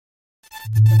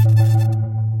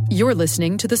You're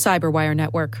listening to the Cyberwire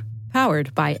Network,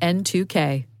 powered by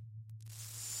N2K.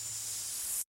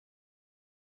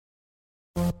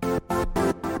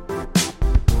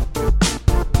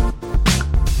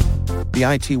 The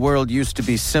IT world used to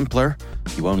be simpler.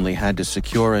 You only had to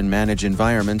secure and manage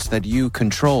environments that you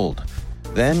controlled.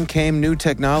 Then came new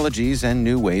technologies and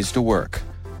new ways to work.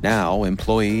 Now,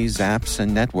 employees, apps,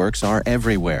 and networks are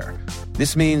everywhere.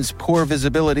 This means poor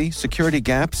visibility, security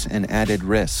gaps, and added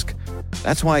risk.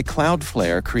 That's why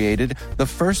Cloudflare created the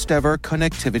first-ever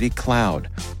connectivity cloud.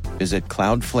 Visit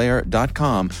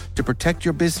cloudflare.com to protect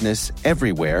your business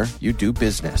everywhere you do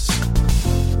business.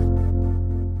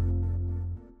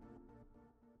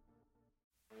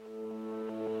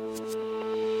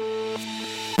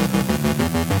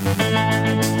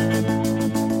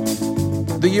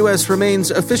 The U.S. remains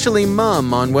officially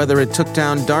mum on whether it took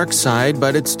down DarkSide,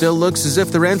 but it still looks as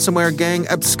if the ransomware gang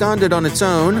absconded on its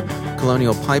own.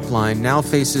 Colonial Pipeline now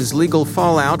faces legal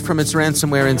fallout from its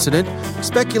ransomware incident.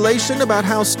 Speculation about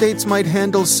how states might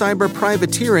handle cyber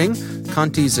privateering.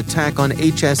 Conti's attack on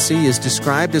HSC is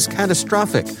described as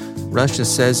catastrophic. Russia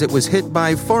says it was hit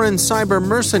by foreign cyber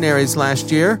mercenaries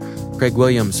last year. Craig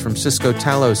Williams from Cisco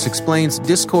Talos explains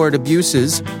Discord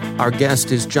abuses. Our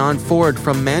guest is John Ford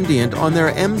from Mandiant on their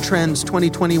M-Trends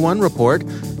 2021 report.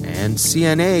 And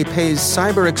CNA pays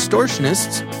cyber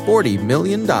extortionists $40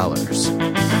 million.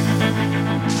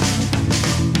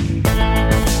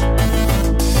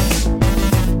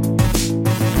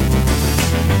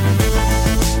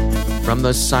 From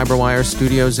the Cyberwire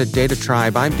studios at Data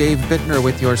Tribe, I'm Dave Bittner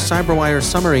with your Cyberwire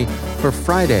summary for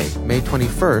Friday, May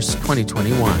 21st,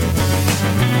 2021.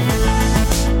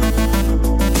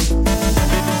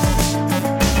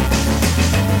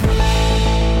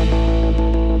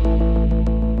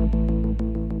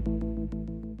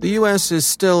 The U.S. is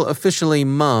still officially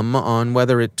mum on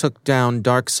whether it took down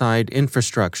DarkSide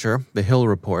infrastructure, The Hill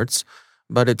reports,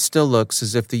 but it still looks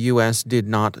as if the U.S. did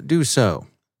not do so.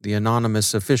 The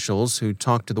anonymous officials who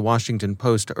talked to the Washington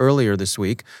Post earlier this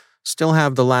week still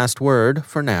have the last word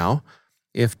for now.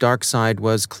 If DarkSide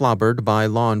was clobbered by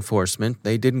law enforcement,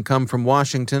 they didn't come from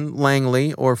Washington,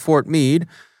 Langley, or Fort Meade,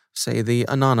 say the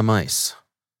Anonymice.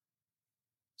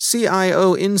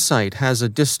 CIO Insight has a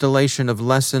distillation of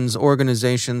lessons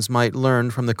organizations might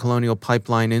learn from the Colonial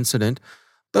Pipeline incident.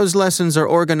 Those lessons are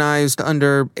organized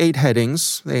under 8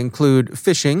 headings. They include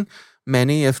phishing.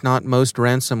 Many, if not most,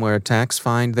 ransomware attacks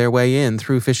find their way in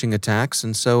through phishing attacks,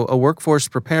 and so a workforce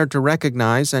prepared to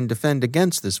recognize and defend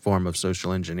against this form of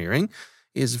social engineering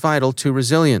is vital to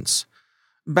resilience.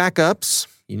 Backups.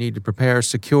 You need to prepare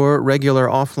secure, regular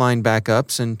offline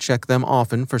backups and check them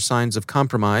often for signs of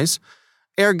compromise.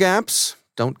 Air gaps.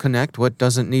 Don't connect what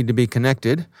doesn't need to be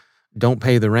connected. Don't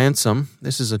pay the ransom.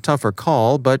 This is a tougher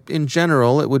call, but in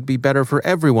general, it would be better for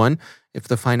everyone if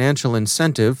the financial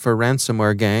incentive for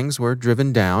ransomware gangs were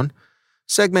driven down.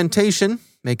 Segmentation.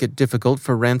 Make it difficult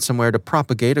for ransomware to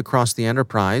propagate across the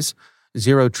enterprise.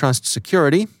 Zero trust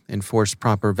security. Enforce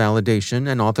proper validation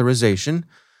and authorization.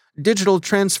 Digital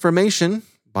transformation.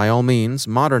 By all means,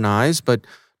 modernize, but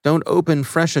don't open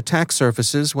fresh attack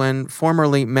surfaces when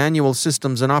formerly manual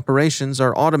systems and operations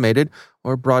are automated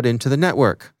or brought into the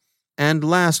network. And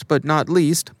last but not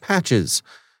least, patches.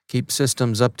 Keep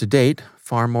systems up to date.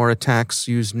 Far more attacks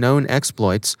use known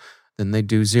exploits than they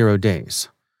do 0 days.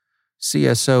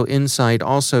 CSO Insight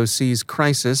also sees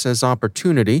crisis as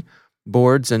opportunity.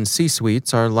 Boards and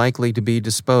C-suites are likely to be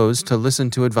disposed to listen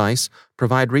to advice,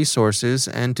 provide resources,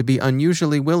 and to be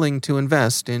unusually willing to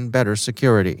invest in better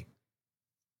security.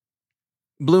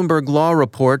 Bloomberg Law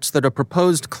reports that a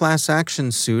proposed class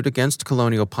action suit against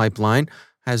Colonial Pipeline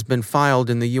has been filed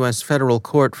in the U.S. federal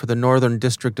court for the Northern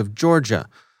District of Georgia.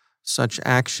 Such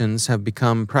actions have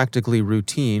become practically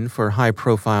routine for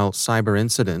high-profile cyber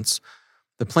incidents.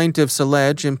 The plaintiffs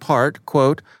allege, in part,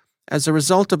 quote, as a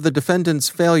result of the defendant's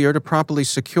failure to properly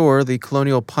secure the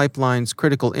Colonial Pipeline's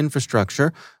critical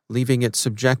infrastructure, leaving it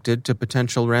subjected to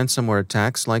potential ransomware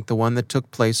attacks like the one that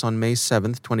took place on May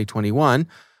 7, 2021,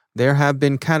 there have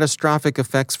been catastrophic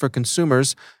effects for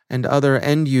consumers and other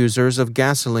end users of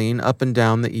gasoline up and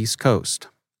down the East Coast.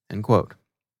 End quote.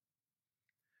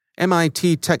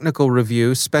 MIT Technical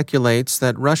Review speculates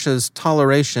that Russia's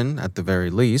toleration, at the very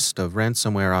least, of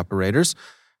ransomware operators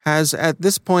has at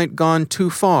this point gone too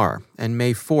far and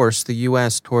may force the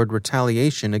U.S. toward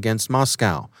retaliation against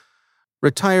Moscow.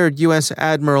 Retired U.S.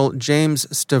 Admiral James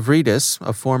Stavridis,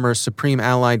 a former Supreme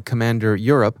Allied Commander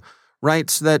Europe,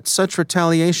 writes that such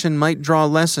retaliation might draw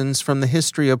lessons from the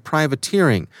history of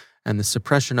privateering and the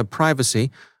suppression of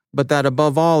privacy, but that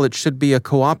above all it should be a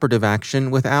cooperative action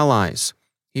with allies.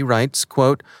 He writes,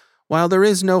 quote, While there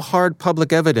is no hard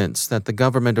public evidence that the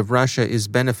government of Russia is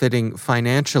benefiting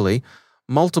financially,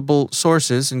 multiple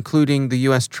sources, including the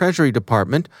U.S. Treasury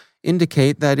Department,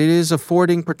 indicate that it is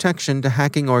affording protection to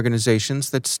hacking organizations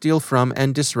that steal from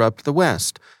and disrupt the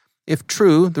West. If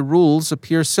true, the rules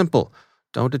appear simple.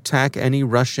 Don't attack any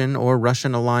Russian or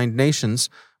Russian-aligned nations,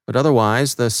 but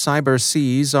otherwise the cyber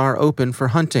seas are open for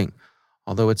hunting.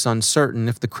 Although it's uncertain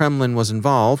if the Kremlin was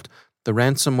involved, the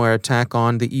ransomware attack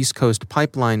on the East Coast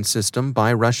pipeline system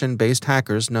by Russian-based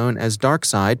hackers known as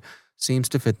DarkSide seems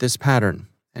to fit this pattern."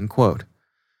 End quote.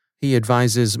 He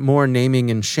advises more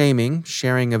naming and shaming,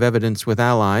 sharing of evidence with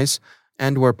allies,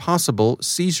 and, where possible,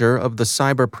 seizure of the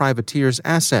cyber privateer's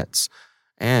assets.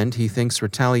 And he thinks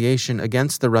retaliation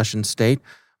against the Russian state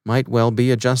might well be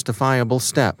a justifiable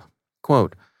step.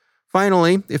 Quote,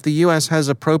 "Finally, if the U.S. has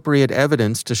appropriate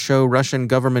evidence to show Russian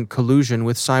government collusion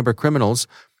with cyber criminals,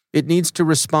 it needs to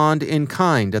respond in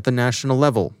kind at the national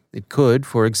level. It could,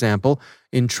 for example,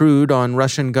 intrude on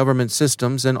Russian government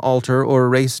systems and alter or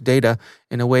erase data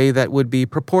in a way that would be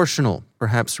proportional,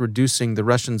 perhaps reducing the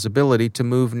Russians' ability to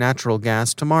move natural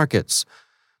gas to markets.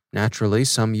 Naturally,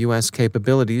 some U.S.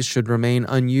 capabilities should remain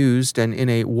unused and in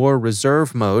a war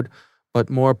reserve mode, but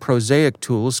more prosaic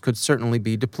tools could certainly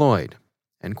be deployed."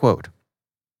 End quote.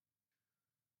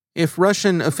 If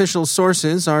Russian official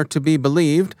sources are to be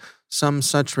believed, some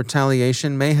such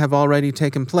retaliation may have already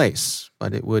taken place,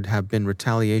 but it would have been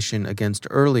retaliation against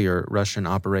earlier Russian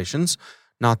operations,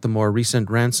 not the more recent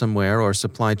ransomware or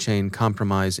supply chain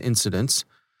compromise incidents.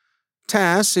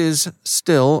 TASS is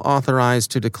still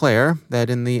authorized to declare that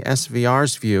in the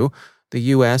SVR's view, the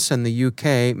US and the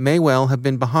UK may well have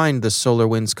been behind the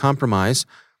SolarWinds compromise,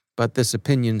 but this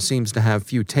opinion seems to have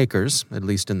few takers, at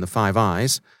least in the Five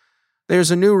Eyes.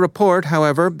 There's a new report,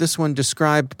 however, this one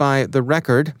described by The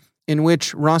Record, in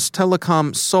which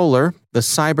Rostelecom Solar, the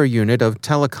cyber unit of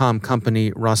telecom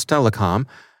company Rostelecom,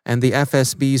 and the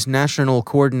FSB's National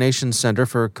Coordination Center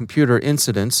for Computer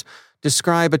Incidents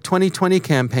describe a 2020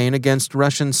 campaign against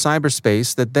Russian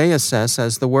cyberspace that they assess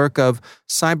as the work of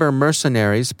cyber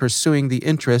mercenaries pursuing the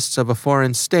interests of a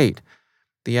foreign state.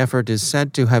 The effort is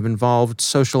said to have involved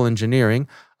social engineering,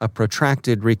 a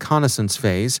protracted reconnaissance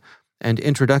phase, and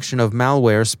introduction of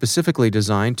malware specifically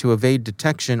designed to evade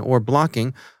detection or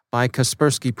blocking by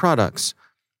Kaspersky products.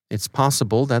 It's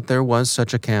possible that there was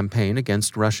such a campaign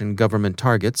against Russian government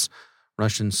targets.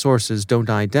 Russian sources don't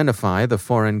identify the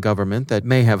foreign government that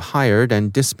may have hired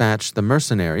and dispatched the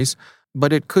mercenaries,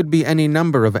 but it could be any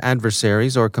number of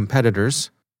adversaries or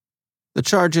competitors. The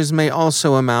charges may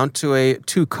also amount to a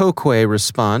tu quoque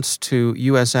response to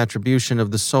U.S. attribution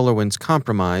of the SolarWinds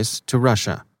compromise to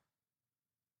Russia.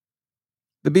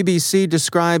 The BBC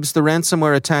describes the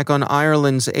ransomware attack on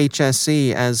Ireland's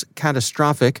HSE as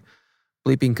catastrophic.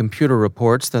 Bleeping Computer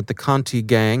reports that the Conti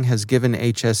gang has given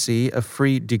HSE a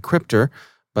free decryptor,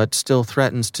 but still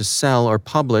threatens to sell or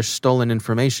publish stolen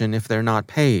information if they're not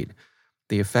paid.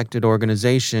 The affected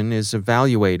organization is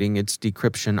evaluating its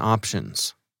decryption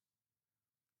options.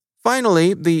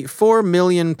 Finally, the $4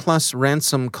 million-plus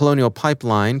ransom Colonial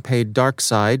Pipeline paid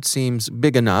DarkSide seems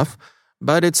big enough,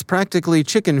 but it's practically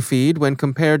chicken feed when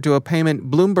compared to a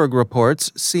payment Bloomberg reports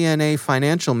CNA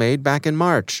Financial made back in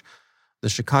March. The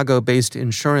Chicago-based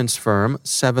insurance firm,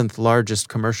 seventh largest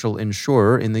commercial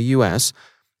insurer in the U.S.,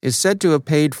 is said to have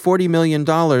paid $40 million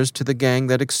to the gang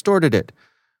that extorted it.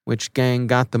 Which gang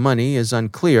got the money is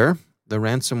unclear. The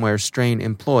ransomware strain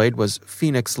employed was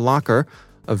Phoenix Locker,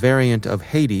 a variant of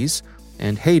Hades,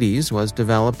 and Hades was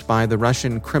developed by the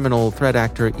Russian criminal threat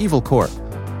actor Evil Corp.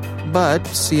 But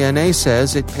CNA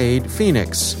says it paid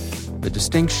Phoenix. The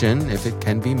distinction, if it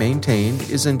can be maintained,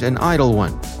 isn't an idle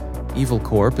one. Evil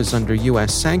Corp is under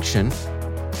U.S. sanction.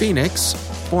 Phoenix,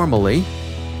 formally,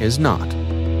 is not.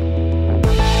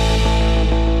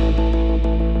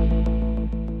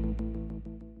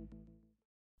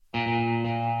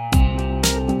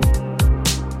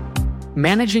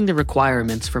 Managing the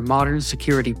requirements for modern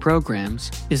security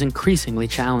programs is increasingly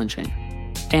challenging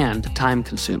and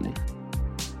time-consuming.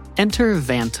 Enter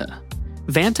Vanta.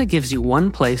 Vanta gives you one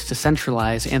place to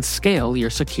centralize and scale your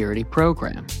security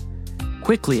program.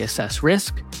 Quickly assess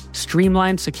risk,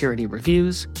 streamline security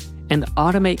reviews, and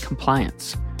automate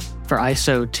compliance for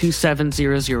ISO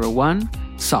 27001,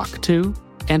 SOC 2,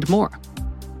 and more.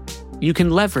 You can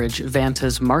leverage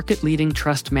Vanta's market-leading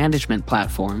trust management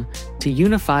platform to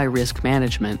unify risk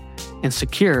management and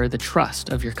secure the trust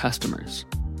of your customers.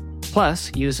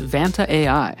 Plus, use Vanta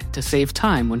AI to save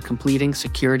time when completing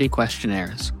security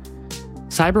questionnaires.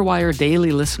 CyberWire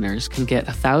Daily listeners can get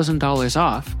 $1,000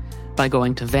 off by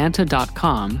going to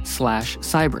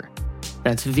vanta.com/cyber.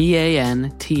 That's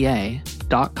VANTA.com/cyber.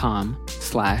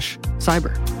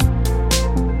 Strata.io/cyber.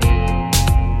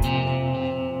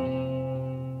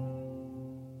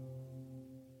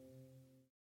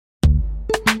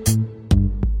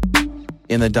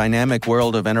 In the dynamic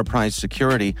world of enterprise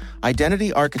security,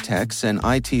 identity architects and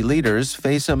IT leaders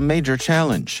face a major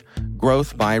challenge.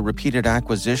 Growth by repeated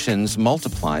acquisitions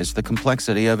multiplies the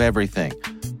complexity of everything.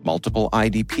 Multiple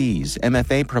IDPs,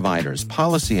 MFA providers,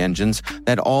 policy engines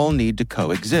that all need to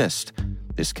coexist.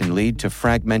 This can lead to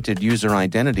fragmented user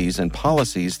identities and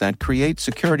policies that create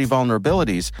security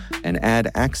vulnerabilities and add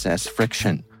access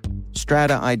friction.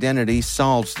 Strata Identity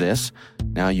solves this.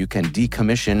 Now you can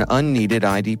decommission unneeded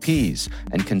IDPs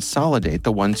and consolidate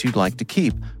the ones you'd like to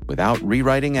keep without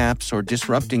rewriting apps or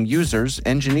disrupting users,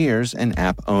 engineers, and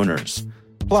app owners.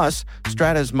 Plus,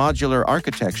 Strata's modular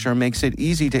architecture makes it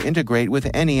easy to integrate with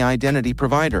any identity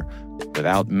provider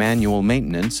without manual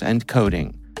maintenance and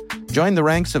coding. Join the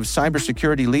ranks of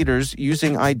cybersecurity leaders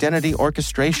using identity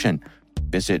orchestration.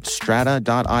 Visit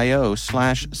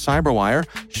strata.io/cyberwire,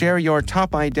 share your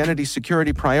top identity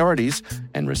security priorities,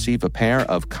 and receive a pair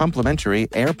of complimentary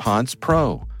AirPods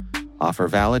Pro. Offer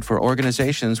valid for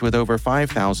organizations with over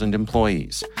 5,000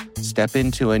 employees. Step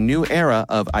into a new era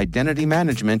of identity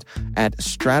management at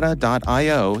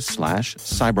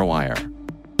strata.io/cyberwire.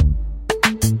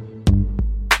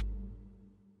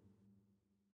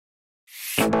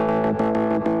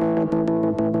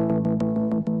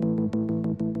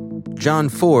 John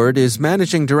Ford is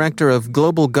Managing Director of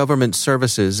Global Government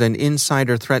Services and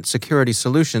Insider Threat Security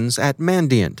Solutions at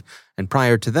Mandiant, and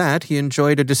prior to that, he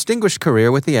enjoyed a distinguished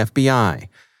career with the FBI.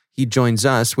 He joins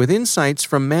us with insights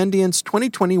from Mandiant's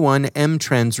 2021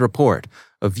 M-Trends report,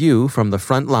 a view from the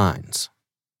front lines.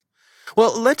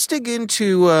 Well, let's dig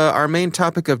into our main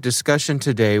topic of discussion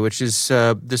today, which is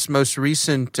this most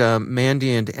recent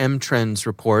Mandiant M-Trends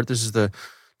report. This is the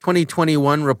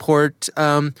 2021 report.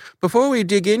 Before we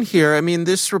dig in here, I mean,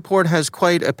 this report has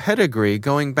quite a pedigree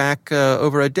going back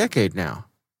over a decade now.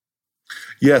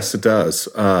 Yes, it does.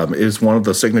 It is one of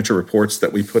the signature reports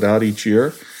that we put out each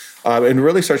year, and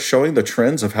really starts showing the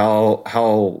trends of how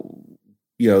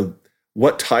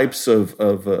what types of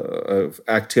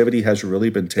activity has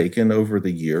really been taken over the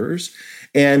years.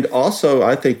 And also,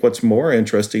 I think what's more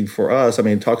interesting for us, I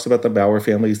mean, it talks about the malware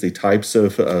families, the types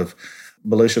of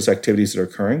malicious activities that are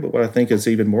occurring. But what I think is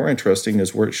even more interesting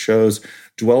is where it shows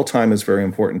dwell time is very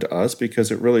important to us, because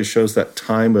it really shows that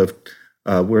time of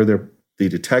where the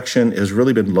detection has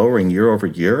really been lowering year over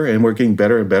year, and we're getting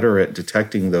better and better at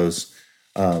detecting those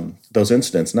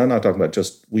incidents. And I'm not talking about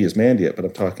just we as Mandiant, but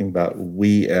I'm talking about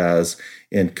we as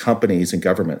in companies and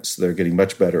governments. They're getting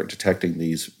much better at detecting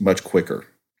these much quicker.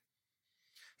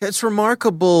 It's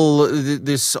remarkable,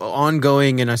 this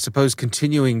ongoing and I suppose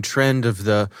continuing trend of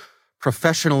the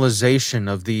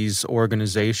professionalization of these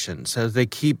organizations. As they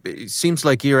keep, it seems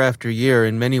like year after year,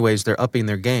 in many ways, they're upping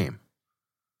their game.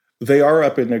 They are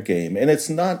up in their game. And it's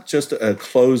not just a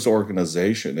closed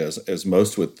organization as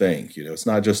most would think. It's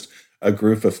not just a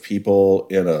group of people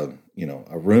in a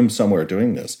room somewhere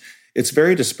doing this. It's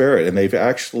very disparate, and they've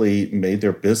actually made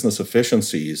their business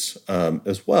efficiencies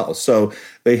as well. So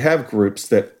they have groups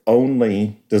that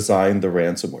only design the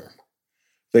ransomware.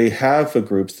 They have the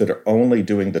groups that are only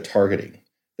doing the targeting.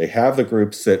 They have the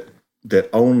groups that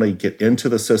only get into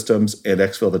the systems and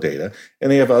exfil the data. And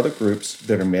they have other groups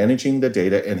that are managing the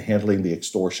data and handling the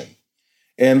extortion.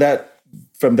 And that,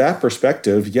 from that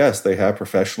perspective, yes, they have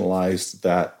professionalized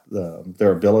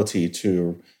their ability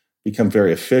to become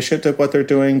very efficient at what they're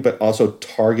doing, but also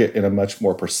target in a much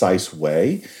more precise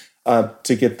way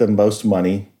to get the most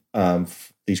money.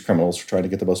 These criminals are trying to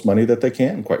get the most money that they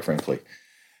can, quite frankly.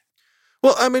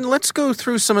 Well, I mean, let's go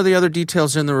through some of the other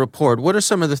details in the report. What are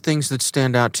some of the things that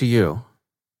stand out to you?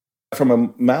 From a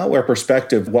malware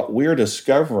perspective, what we're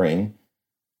discovering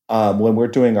when we're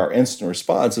doing our incident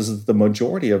response is that the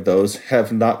majority of those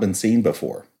have not been seen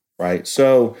before, right?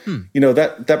 So,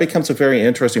 that becomes a very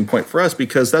interesting point for us,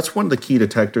 because that's one of the key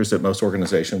detectors that most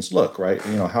organizations look, right?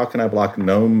 How can I block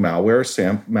known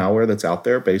malware that's out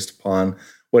there based upon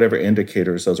whatever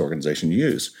indicators those organizations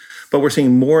use? But we're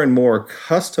seeing more and more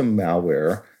custom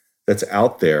malware that's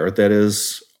out there that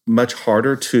is much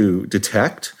harder to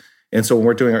detect. And so when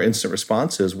we're doing our incident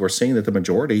responses, we're seeing that the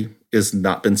majority has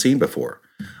not been seen before.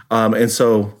 And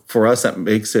so for us, that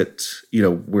makes it,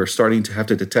 we're starting to have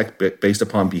to detect based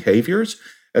upon behaviors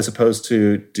as opposed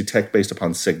to detect based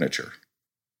upon signature.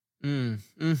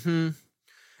 Mm-hmm.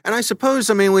 And I suppose,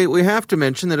 we have to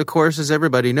mention that, of course, as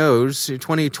everybody knows,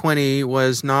 2020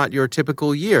 was not your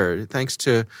typical year. Thanks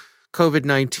to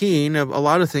COVID-19, a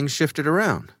lot of things shifted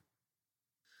around.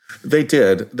 They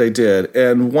did.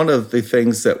 And one of the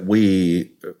things that we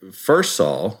first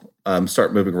saw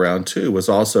start moving around too was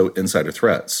also insider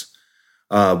threats.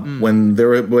 When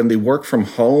the work from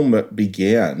home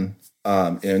began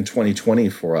in 2020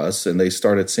 for us, and they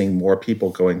started seeing more people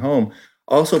going home,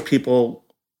 also people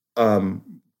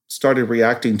started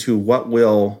reacting to what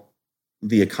will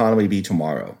the economy be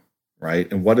tomorrow,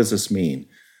 right? And what does this mean?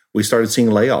 We started seeing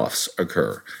layoffs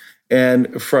occur.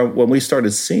 And from when we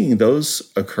started seeing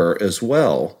those occur as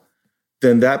well,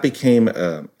 then that became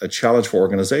a challenge for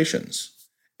organizations.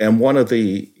 And one of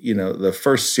the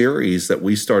first series that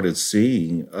we started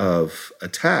seeing of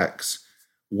attacks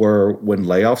were when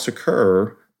layoffs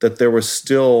occur, that there were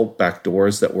still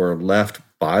backdoors that were left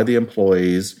by the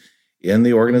employees in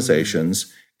the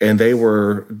organizations, and they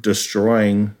were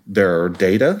destroying their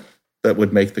data that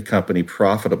would make the company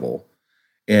profitable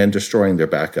and destroying their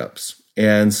backups.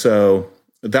 And so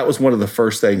that was one of the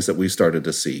first things that we started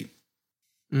to see.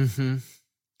 Mm-hmm.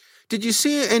 Did you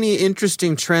see any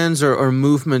interesting trends or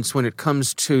movements when it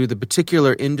comes to the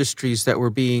particular industries that were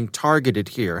being targeted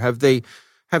here? Have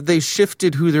they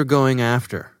shifted who they're going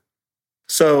after?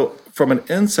 So from an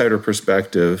insider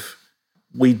perspective,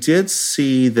 we did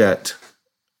see that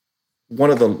one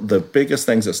of the biggest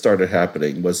things that started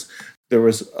happening was there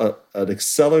was an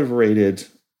accelerated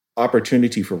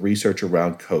opportunity for research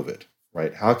around COVID,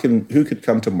 right? Who could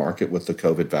come to market with the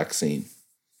COVID vaccine?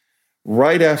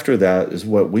 Right after that is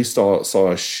what we saw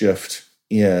a shift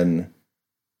in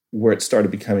where it started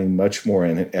becoming much more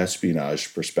in an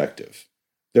espionage perspective.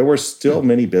 There were still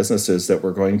many businesses that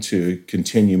were going to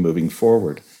continue moving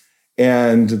forward,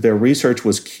 and their research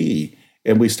was key.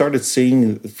 And we started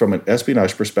seeing from an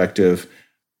espionage perspective,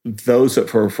 those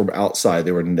that were from outside,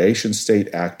 there were nation state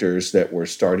actors that were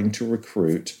starting to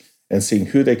recruit and seeing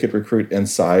who they could recruit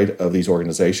inside of these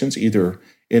organizations, either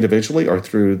individually or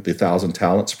through the 1,000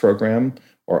 Talents program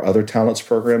or other talents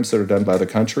programs that are done by the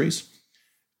countries,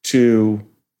 to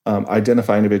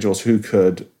identify individuals who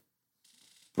could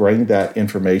bring that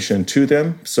information to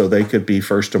them so they could be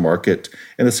first to market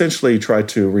and essentially try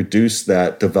to reduce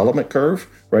that development curve,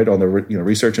 right, on the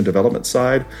research and development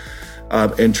side,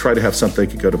 and try to have something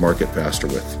they could go to market faster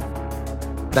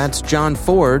with. That's John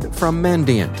Ford from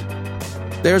Mandiant.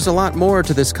 There's a lot more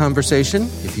to this conversation.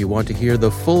 If you want to hear the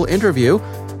full interview,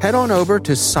 head on over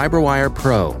to CyberWire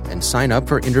Pro and sign up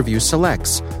for Interview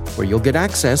Selects, where you'll get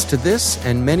access to this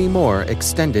and many more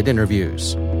extended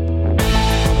interviews.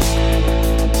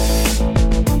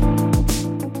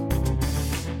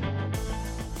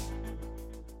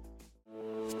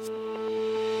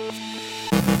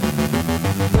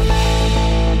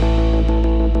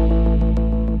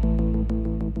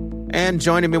 And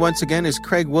joining me once again is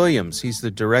Craig Williams. He's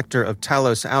the Director of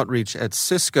Talos Outreach at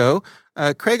Cisco.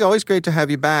 Craig, always great to have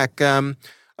you back.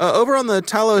 Over on the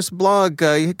Talos blog,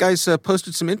 you guys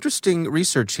posted some interesting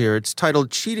research here. It's titled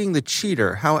Cheating the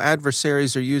Cheater, How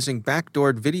Adversaries Are Using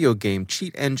Backdoored Video Game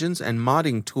Cheat Engines and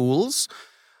Modding Tools.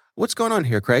 What's going on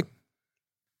here, Craig?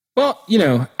 Well,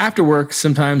 after work,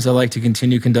 sometimes I like to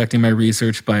continue conducting my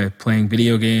research by playing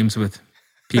video games with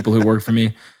people who work for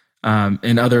me.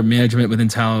 And other management within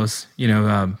Talos,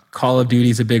 Call of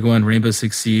Duty is a big one, Rainbow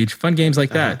Six Siege, fun games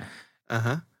like that.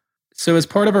 So as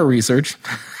part of our research,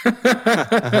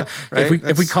 right?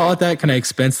 if we call it that, can I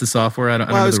expense the software?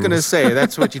 I was going to say,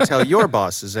 that's what you tell your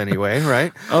bosses anyway,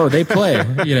 right? Oh, they play,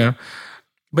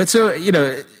 But so,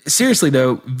 seriously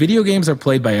though, video games are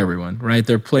played by everyone, right?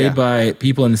 They're played by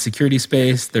people in the security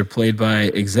space. They're played by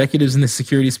executives in the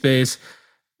security space.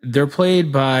 They're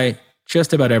played by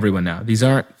just about everyone now. These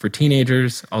aren't for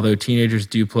teenagers, although teenagers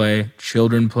do play,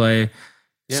 children play.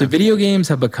 Yeah. So video games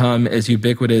have become as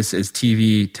ubiquitous as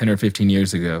TV 10 or 15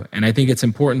 years ago. And I think it's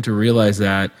important to realize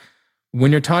that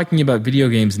when you're talking about video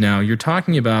games now, you're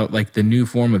talking about like the new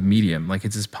form of medium. Like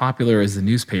it's as popular as the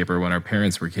newspaper when our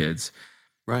parents were kids.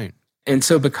 Right. And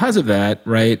so because of that,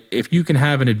 right, if you can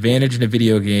have an advantage in a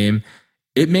video game,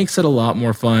 it makes it a lot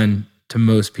more fun to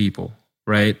most people,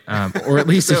 right? Or at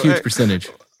least a huge percentage.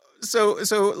 So,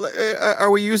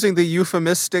 are we using the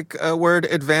euphemistic word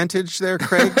advantage there,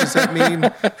 Craig? Does that mean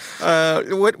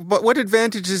what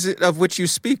advantage is it of which you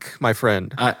speak, my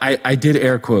friend? I did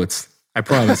air quotes. I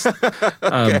promise.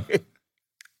 Okay.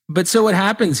 But so what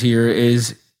happens here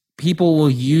is people will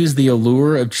use the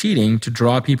allure of cheating to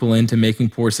draw people into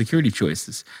making poor security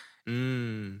choices.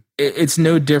 It's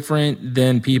no different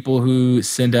than people who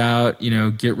send out,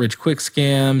 get rich quick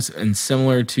scams, and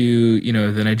similar to,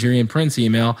 the Nigerian Prince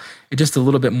email, it's just a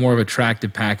little bit more of an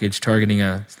attractive package targeting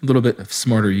a little bit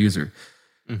smarter user.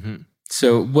 Mm-hmm.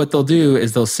 So what they'll do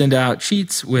is they'll send out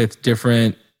cheats with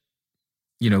different,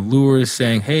 lures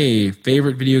saying, hey,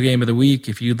 favorite video game of the week,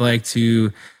 if you'd like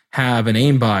to, have an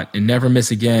aimbot and never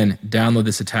miss again, download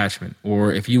this attachment.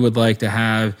 Or if you would like to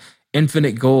have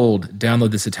infinite gold,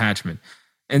 download this attachment.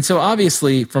 And so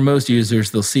obviously for most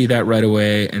users, they'll see that right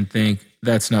away and think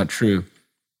that's not true.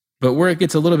 But where it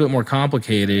gets a little bit more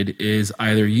complicated is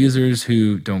either users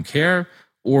who don't care,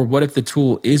 or what if the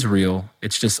tool is real?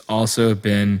 It's just also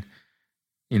been,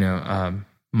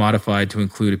 modified to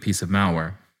include a piece of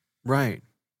malware. Right.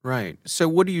 So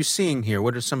what are you seeing here?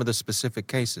 What are some of the specific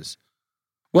cases?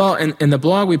 Well, in the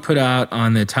blog we put out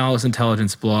on the Talos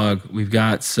Intelligence blog, we've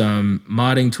got some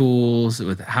modding tools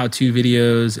with how-to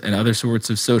videos and other sorts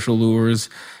of social lures,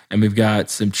 and we've got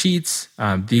some cheats.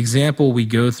 The example we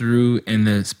go through in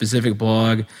the specific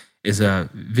blog is a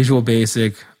Visual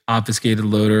Basic obfuscated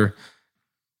loader.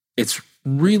 It's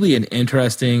really an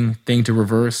interesting thing to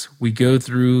reverse. We go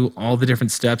through all the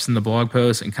different steps in the blog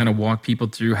post and kind of walk people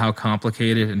through how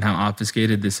complicated and how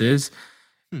obfuscated this is.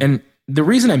 And the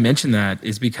reason I mention that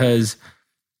is because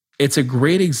it's a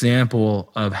great example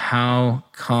of how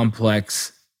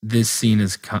complex this scene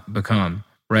has become,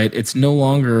 right? It's no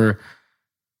longer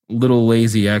little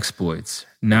lazy exploits.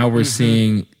 Now we're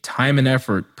seeing time and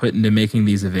effort put into making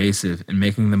these evasive and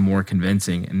making them more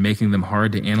convincing and making them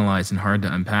hard to analyze and hard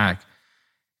to unpack.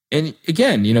 And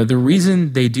again, the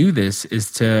reason they do this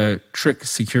is to trick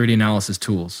security analysis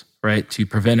tools, right? To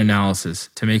prevent analysis,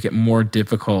 to make it more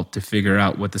difficult to figure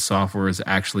out what the software is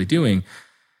actually doing.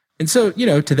 And so,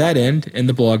 to that end, in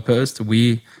the blog post,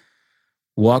 we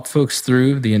walk folks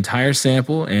through the entire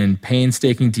sample in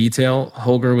painstaking detail.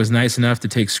 Holger was nice enough to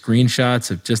take screenshots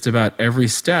of just about every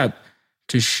step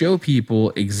to show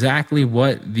people exactly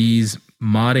what these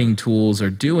modding tools are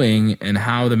doing and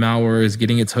how the malware is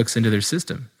getting its hooks into their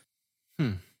system.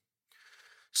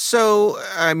 So,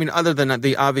 other than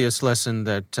the obvious lesson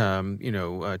that,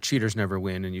 cheaters never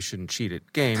win and you shouldn't cheat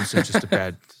at games, it's just a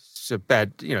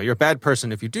bad, you're a bad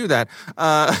person if you do that.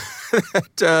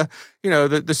 The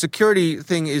security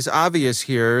thing is obvious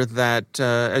here that,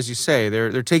 as you say,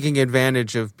 they're taking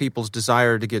advantage of people's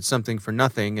desire to get something for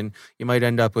nothing, and you might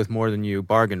end up with more than you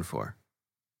bargained for.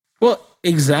 Well,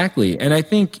 exactly. And I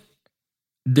think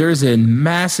there's a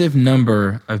massive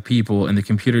number of people in the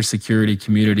computer security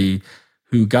community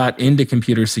who got into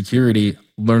computer security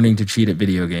learning to cheat at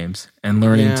video games and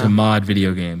learning to mod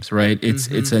video games, right?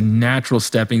 It's a natural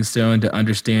stepping stone to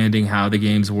understanding how the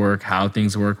games work, how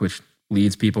things work, which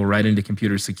leads people right into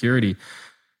computer security.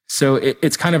 So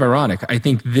it's kind of ironic. I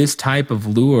think this type of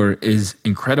lure is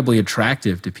incredibly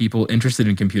attractive to people interested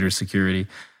in computer security.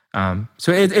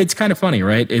 So it's kind of funny,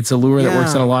 right? It's a lure that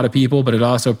works on a lot of people, but it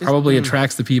also probably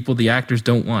attracts the people the actors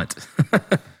don't want.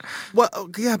 Well,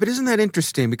 yeah, but isn't that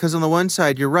interesting? Because on the one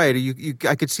side, you're right.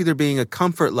 I could see there being a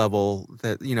comfort level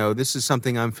that, this is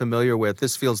something I'm familiar with.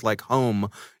 This feels like home.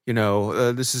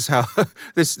 This is how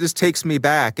this takes me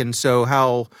back. And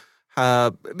so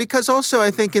because also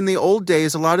I think in the old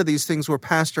days, a lot of these things were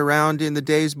passed around in the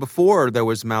days before there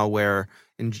was malware.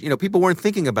 And, people weren't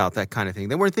thinking about that kind of thing.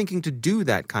 They weren't thinking to do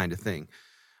that kind of thing.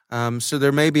 So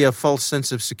there may be a false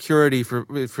sense of security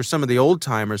for some of the old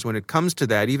timers when it comes to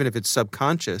that, even if it's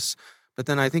subconscious. But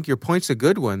then I think your point's a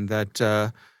good one,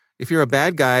 that if you're a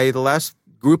bad guy, the last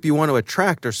group you want to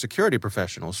attract are security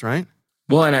professionals, right?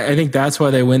 Well, and I think that's why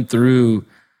they went through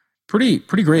pretty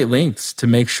great lengths to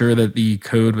make sure that the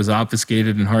code was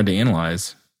obfuscated and hard to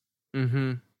analyze.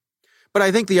 Mm-hmm. But I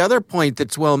think the other point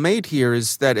that's well made here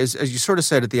is that, as you sort of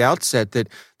said at the outset, that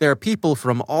there are people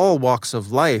from all walks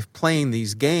of life playing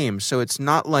these games. So it's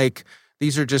not like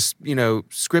these are just,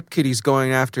 script kiddies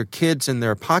going after kids and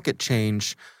their pocket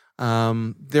change.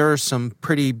 There are some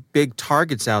pretty big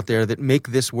targets out there that make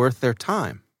this worth their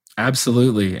time.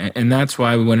 Absolutely. And that's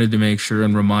why we wanted to make sure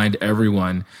and remind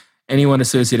anyone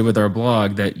associated with our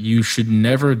blog, that you should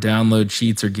never download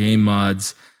cheats or game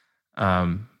mods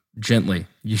gently.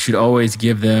 You should always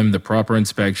give them the proper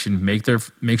inspection, make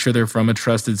sure they're from a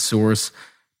trusted source,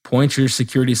 point your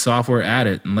security software at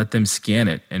it and let them scan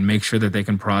it and make sure that they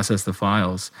can process the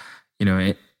files.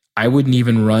 I wouldn't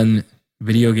even run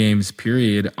video games,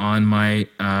 period, on my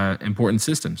important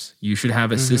systems. You should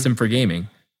have a system for gaming.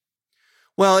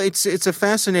 Well, it's a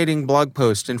fascinating blog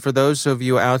post, and for those of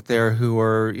you out there who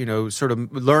are, sort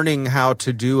of learning how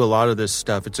to do a lot of this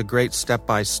stuff, it's a great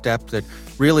step-by-step that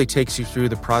really takes you through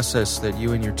the process that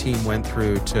you and your team went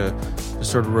through to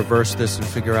sort of reverse this and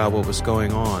figure out what was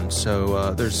going on.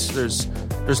 So there's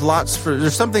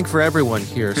something for everyone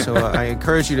here. So I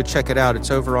encourage you to check it out. It's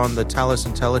over on the Talos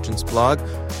Intelligence blog.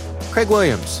 Craig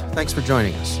Williams, thanks for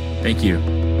joining us. Thank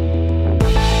you.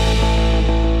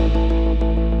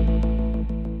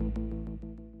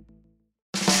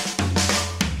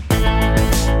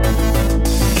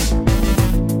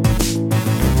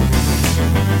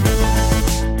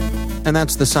 And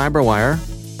that's the Cyberwire.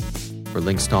 For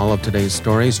links to all of today's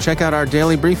stories, check out our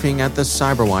daily briefing at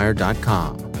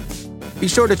thecyberwire.com. Be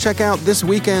sure to check out this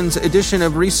weekend's edition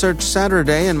of Research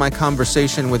Saturday and my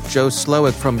conversation with Joe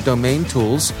Slowick from Domain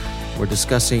Tools. We're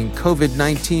discussing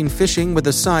COVID-19 phishing with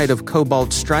a side of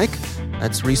Cobalt Strike.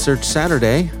 That's Research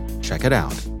Saturday. Check it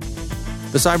out.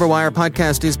 The Cyberwire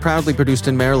podcast is proudly produced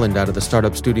in Maryland out of the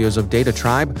startup studios of Data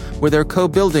Tribe, where they're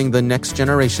co-building the next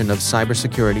generation of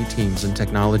cybersecurity teams and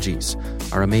technologies.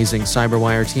 Our amazing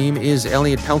Cyberwire team is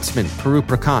Elliot Peltzman, Puru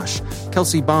Prakash,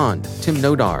 Kelsey Bond, Tim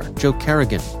Nodar, Joe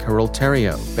Kerrigan, Carol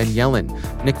Terrio, Ben Yellen,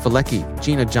 Nick Valecki,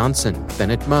 Gina Johnson,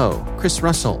 Bennett Moe, Chris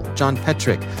Russell, John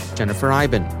Petrick, Jennifer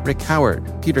Iben, Rick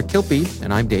Howard, Peter Kilpie,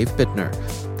 and I'm Dave Bittner.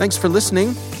 Thanks for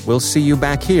listening. We'll see you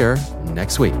back here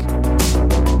next week.